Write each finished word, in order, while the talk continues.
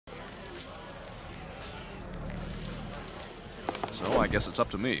so I guess it's up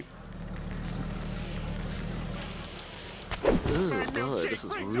to me. Oh boy, this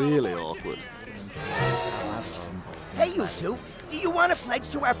is really awkward. Hey, you two. Do you want to pledge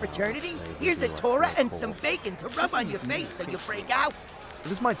to our fraternity? Here's a Torah and some bacon to rub on your face so you break out.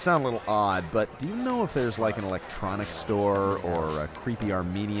 This might sound a little odd, but do you know if there's like an electronics store or a creepy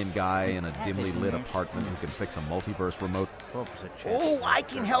Armenian guy in a dimly lit apartment who can fix a multiverse remote? Oh, I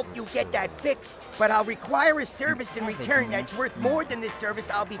can help you get that fixed, but I'll require a service in return that's worth more than the service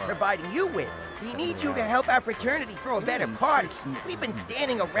I'll be providing you with. We need you to help our fraternity throw a better party. We've been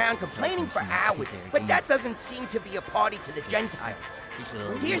standing around complaining for hours, but that doesn't seem to be a party to the Gentiles.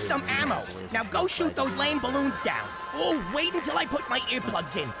 Here's some ammo. Now go shoot those lame balloons down. Oh, wait until I put my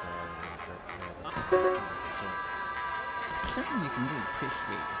earplugs in. Something you can do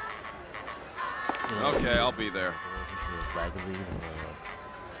appreciate. Okay, I'll be there.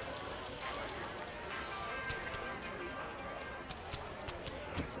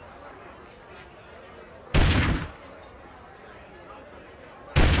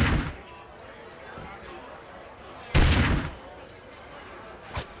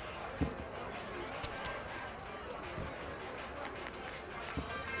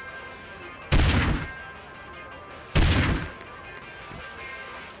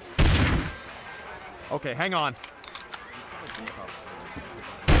 Okay, hang on.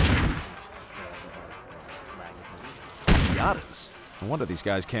 Yadas. No wonder these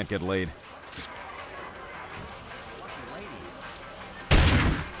guys can't get laid.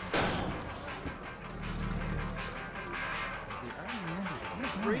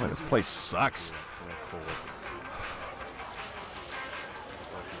 Boy, this place sucks.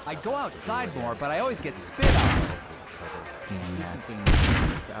 I go outside more, but I always get spit on.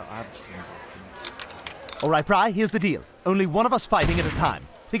 All right, Bri, here's the deal. Only one of us fighting at a time.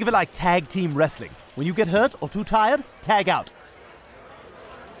 Think of it like tag team wrestling. When you get hurt or too tired, tag out.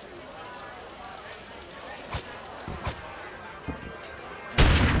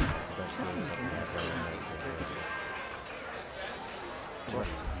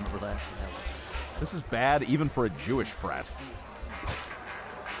 This is bad even for a Jewish frat.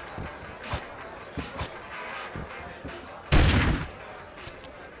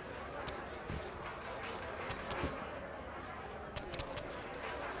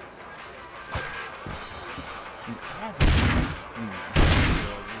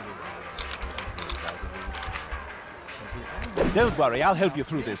 Don't worry, I'll help you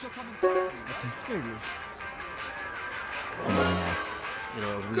through this.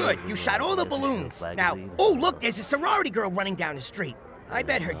 Good, you shot all the balloons. Now, oh look, there's a sorority girl running down the street. I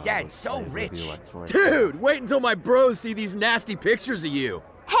bet her dad's so rich. Dude, wait until my bros see these nasty pictures of you.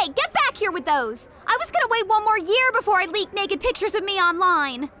 Hey, get back here with those! I was gonna wait one more year before I leak naked pictures of me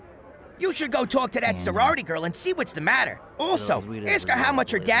online. You should go talk to that sorority girl and see what's the matter. Also, ask her how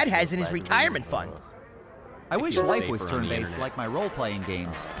much her dad has in his retirement fund. I wish life was turn-based like my role-playing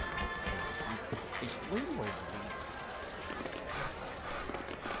games.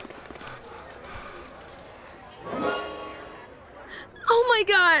 Oh my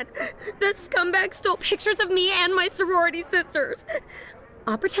god! That scumbag stole pictures of me and my sorority sisters.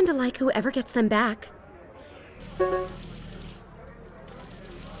 I'll pretend to like whoever gets them back.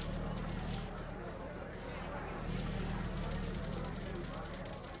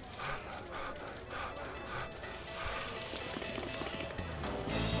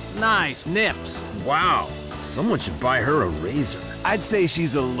 Nice nips. Wow, someone should buy her a razor. I'd say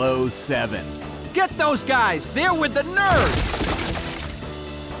she's a low 7. Get those guys, they're with the nerds!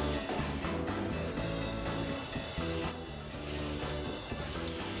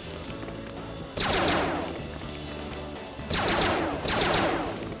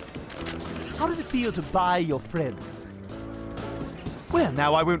 How does it feel to buy your friends? Well,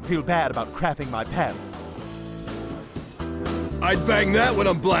 now I won't feel bad about crapping my pants. I'd bang that when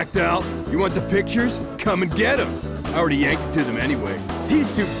I'm blacked out. You want the pictures? Come and get them. I already yanked it to them anyway.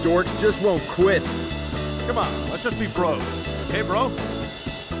 These two dorks just won't quit. Come on, let's just be bros. Okay, bro?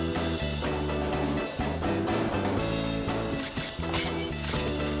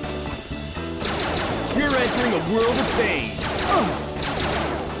 You're entering a world of pain.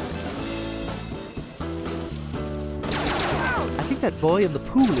 I think that boy in the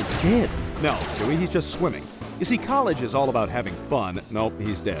pool is dead. No, Stewie, he's just swimming. You see, college is all about having fun. Nope,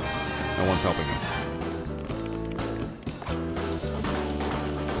 he's dead. No one's helping him.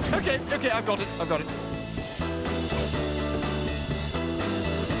 Okay, I've got it.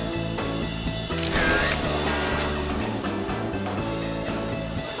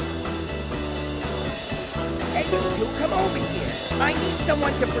 Hey, you two, come over here. I need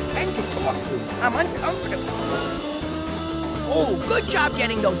someone to pretend to talk to. I'm uncomfortable. Oh, good job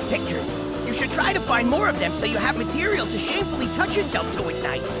getting those pictures. You should try to find more of them so you have material to shamefully touch yourself to at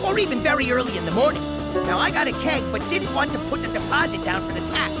night, or even very early in the morning. Now, I got a keg, but didn't want to put the deposit down for the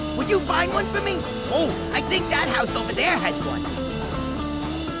tap. Would you find one for me? Oh, I think that house over there has one.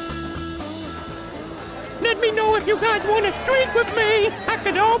 Let me know if you guys want to drink with me. I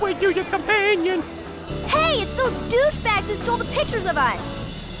could always do your companion. Hey, it's those douchebags who stole the pictures of us.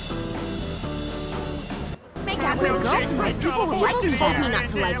 Make that real girl tonight. People would like to told me not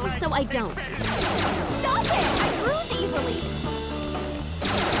to like you, so I don't. Stop it! I bruise easily.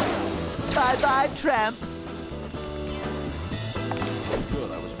 Bye-bye, tramp.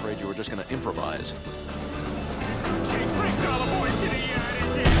 Good, I was afraid you were just gonna improvise.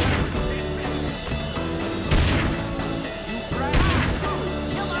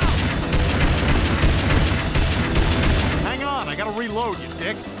 Hang on, I gotta reload you,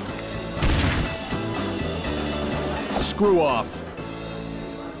 dick. Screw off.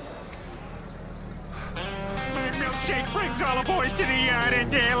 My milkshake brings all the boys to the yard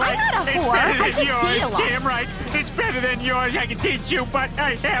and they're like, I'm not a it's whore. better I than just yours. deal off. Damn right. It's better than yours. I can teach you, but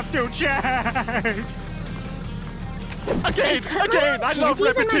I have to charge. Again, I love Panties in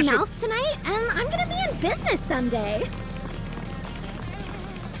my repetition. mouth tonight, and I'm gonna be in business someday.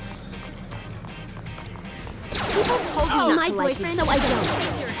 People told me not to like you, so I don't.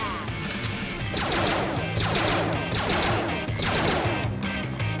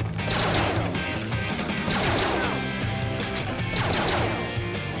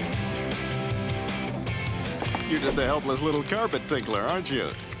 You're just a helpless little carpet tickler, aren't you?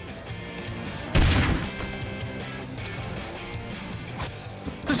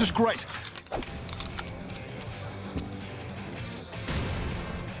 This is great.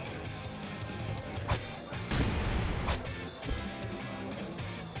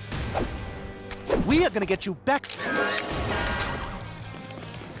 We are gonna get you back.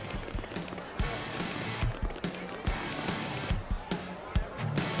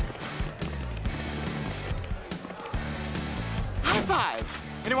 High five!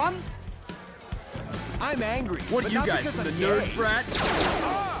 Anyone? I'm angry. What are but you not guys because from the I'm nerd gay. frat?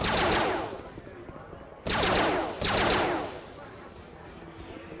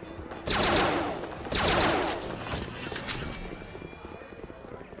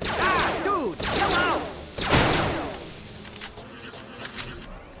 Ah, dude, chill out!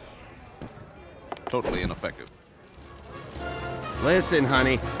 Totally ineffective. Listen,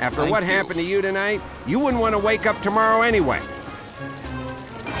 honey, after Thank what you. happened to you tonight, you wouldn't want to wake up tomorrow anyway.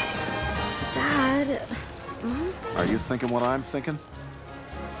 Dad, Mom's Are you thinking what I'm thinking?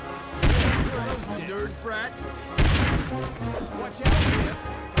 Nerd frat? Watch out, man.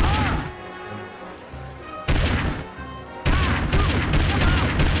 Ah!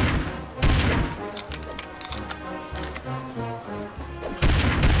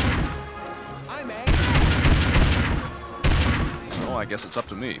 I'm angry. Well, I guess it's up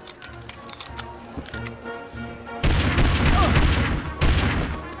to me.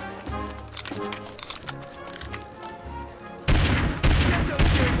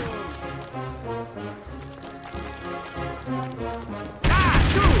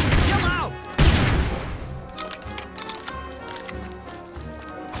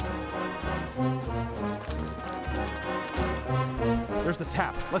 There's the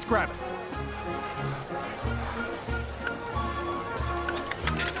tap. Let's grab it.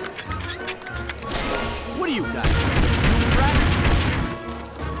 What are you guys?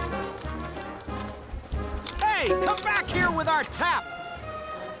 Hey, come back here with our tap!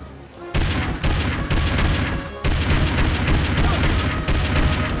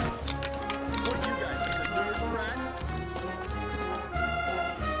 What are you guys from the nerd frat?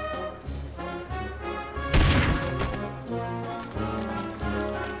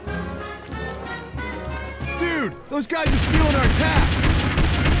 Dude, those guys are stealing our tap!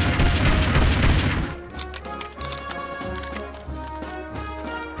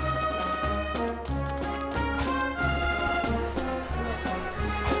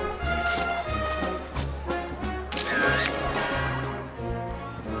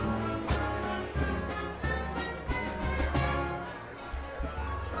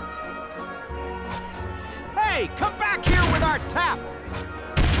 Hey, come back here with our tap!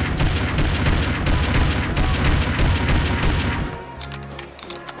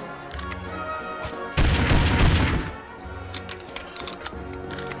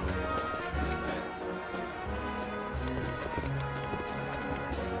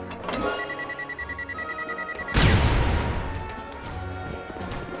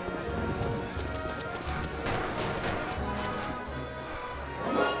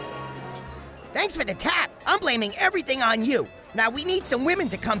 Thanks for the tap. I'm blaming everything on you. Now we need some women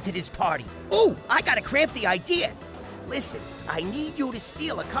to come to this party. Ooh, I got a crafty idea. Listen, I need you to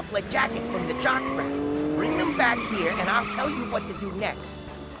steal a couple of jackets from the jock rack. Bring them back here, and I'll tell you what to do next.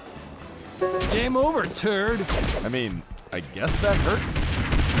 Game over, turd. I mean, I guess that hurt.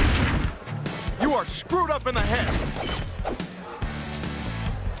 You are screwed up in the head.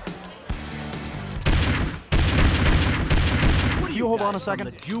 What are you hold on a second?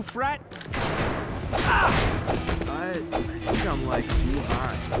 The Jew frat? I think I'm like too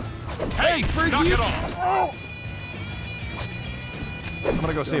high. Hey, freak Knock you! it off! Oh. I'm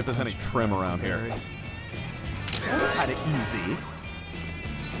gonna go see if there's any trim around here. That's kinda easy.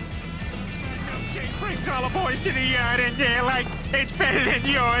 Bring all the boys to the yard and they're like, it's better than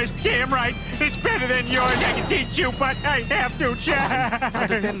yours. Damn right, it's better than yours. I can teach you, but I have to. I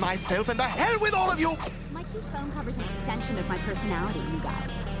defend myself, and the hell with all of you! My cute phone cover's an extension of my personality, you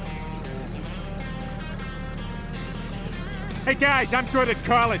guys. Hey guys, I'm good at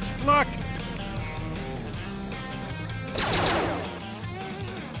college. Look.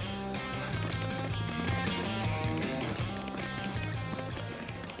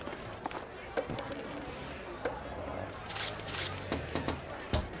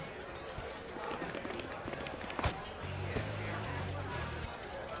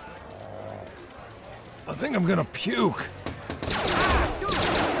 I think I'm gonna puke.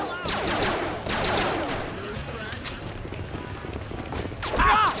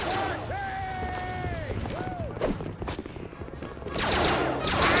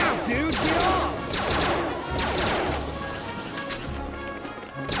 Dude, get off!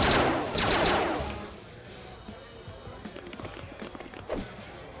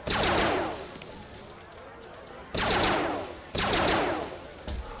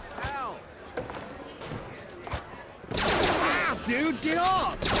 Dude, get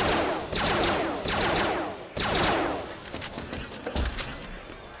off!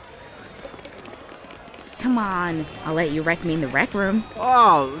 Come on, I'll let you wreck me in the rec room.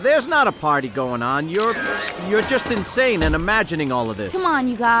 Oh, there's not a party going on. You're just insane and imagining all of this. Come on,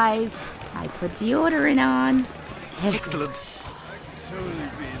 you guys. I put deodorant on. Excellent. Totally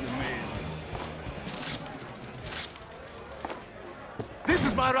being the man. This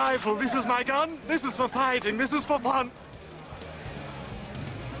is my rifle, this is my gun, this is for fighting, this is for fun.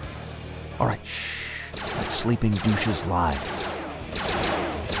 All right, shh. Let sleeping douches lie.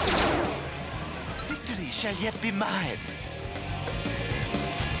 Victory shall yet be mine.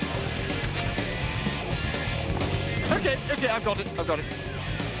 Okay, I've got it.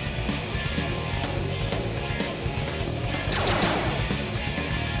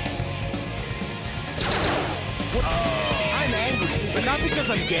 I'm angry, but not because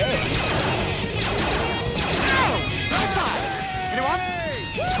I'm gay. Anyone?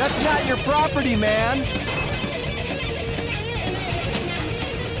 That's not your property, man.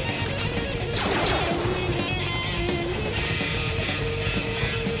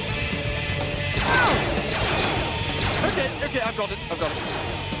 Okay, I've got it.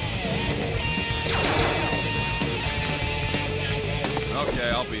 Okay,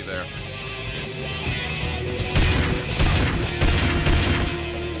 I'll be there.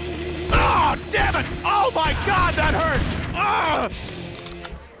 Oh, damn it! Oh my God, that hurts! Ah!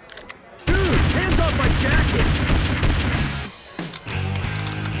 Dude, hands off my jacket!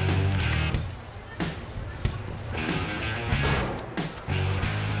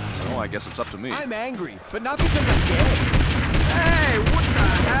 So I guess it's up to me. I'm angry, but not because I'm gay. Hey, what the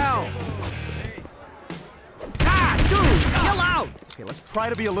hell? Ah, dude, chill out! Okay, let's try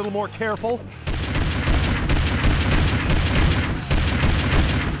to be a little more careful.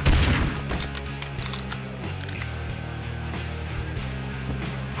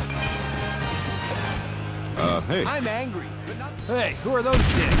 Hey. I'm angry, but not. Hey, who are those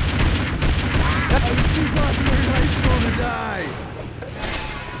dicks? I was too popular in high school to die.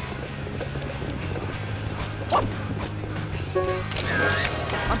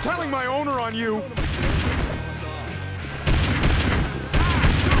 I'm telling my owner on you.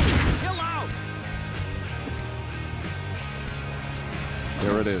 Chill out!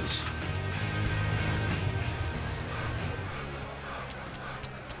 There it is.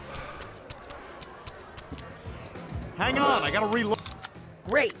 Hang on, I gotta reload.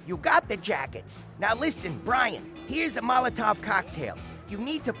 Great, you got the jackets. Now listen, Brian, here's a Molotov cocktail. You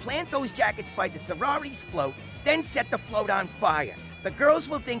need to plant those jackets by the sorority's float, then set the float on fire. The girls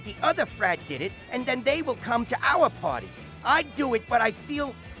will think the other frat did it, and then they will come to our party. I'd do it, but I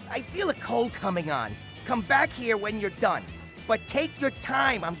feel a cold coming on. Come back here when you're done. But take your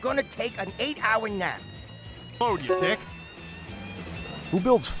time. I'm gonna take an 8-hour nap. Load, you dick. Who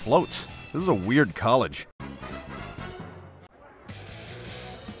builds floats? This is a weird college.